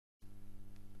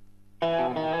I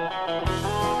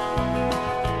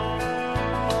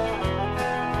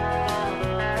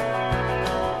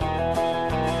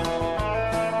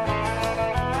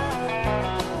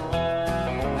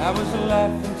was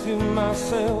laughing to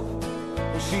myself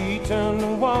when she turned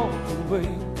and walked away.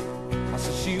 I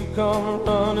said, she'll come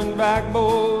running back,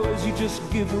 boys, you just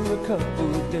give her a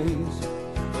couple of days.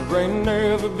 There ain't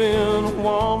never been a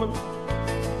woman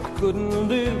I couldn't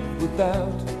live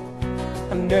without.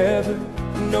 I never,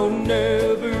 no,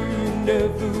 never,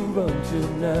 never until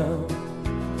now.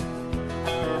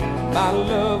 My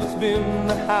love has been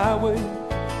the highway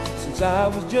since I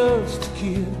was just a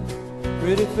kid.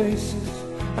 Pretty faces,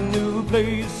 I knew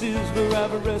places where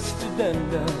I've rested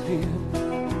and I've hid.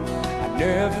 I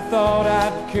never thought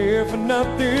I'd care for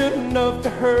nothing enough to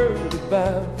hurt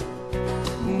about.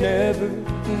 Never,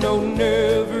 no,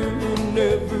 never,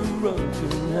 never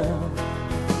until now.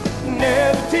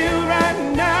 Never till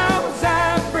right now was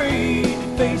I afraid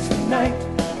to face the night.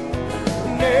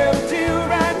 Never till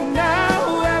right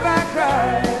now have I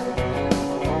cried.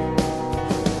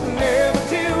 Never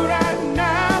till right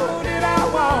now did I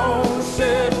want to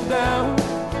settle down.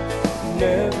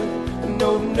 Never,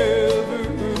 no, never,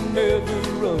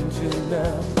 never until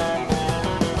now.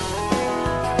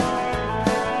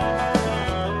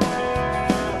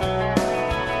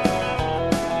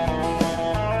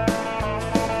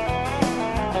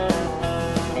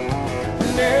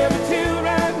 Never till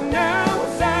right now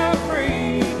was I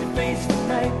afraid to face the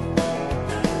night.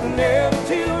 Never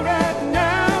till right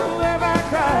now have I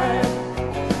cried.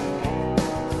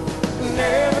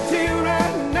 Never till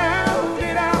right now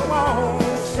did I want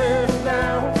to settle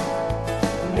down.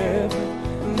 Never,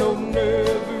 no,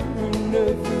 never,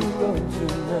 never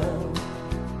until now.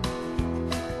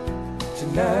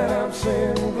 Tonight I'm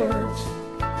saying words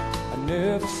I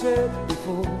never said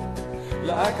before.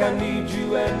 Like I need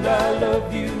you and I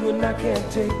love you and I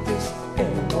can't take this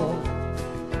anymore.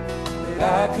 That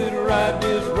I could ride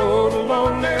this road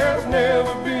alone, there's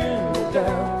never been a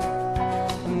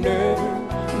doubt. Never,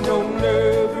 no,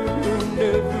 never,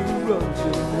 never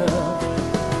until now.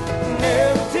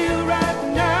 Never till right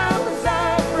now was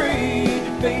I afraid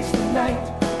to face the night.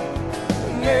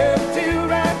 Never till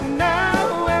right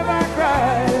now have I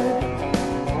cried.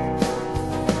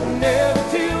 Never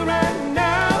till right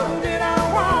now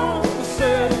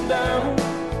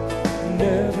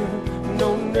never,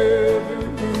 no, never,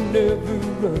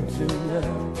 never until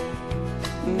now.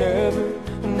 Never.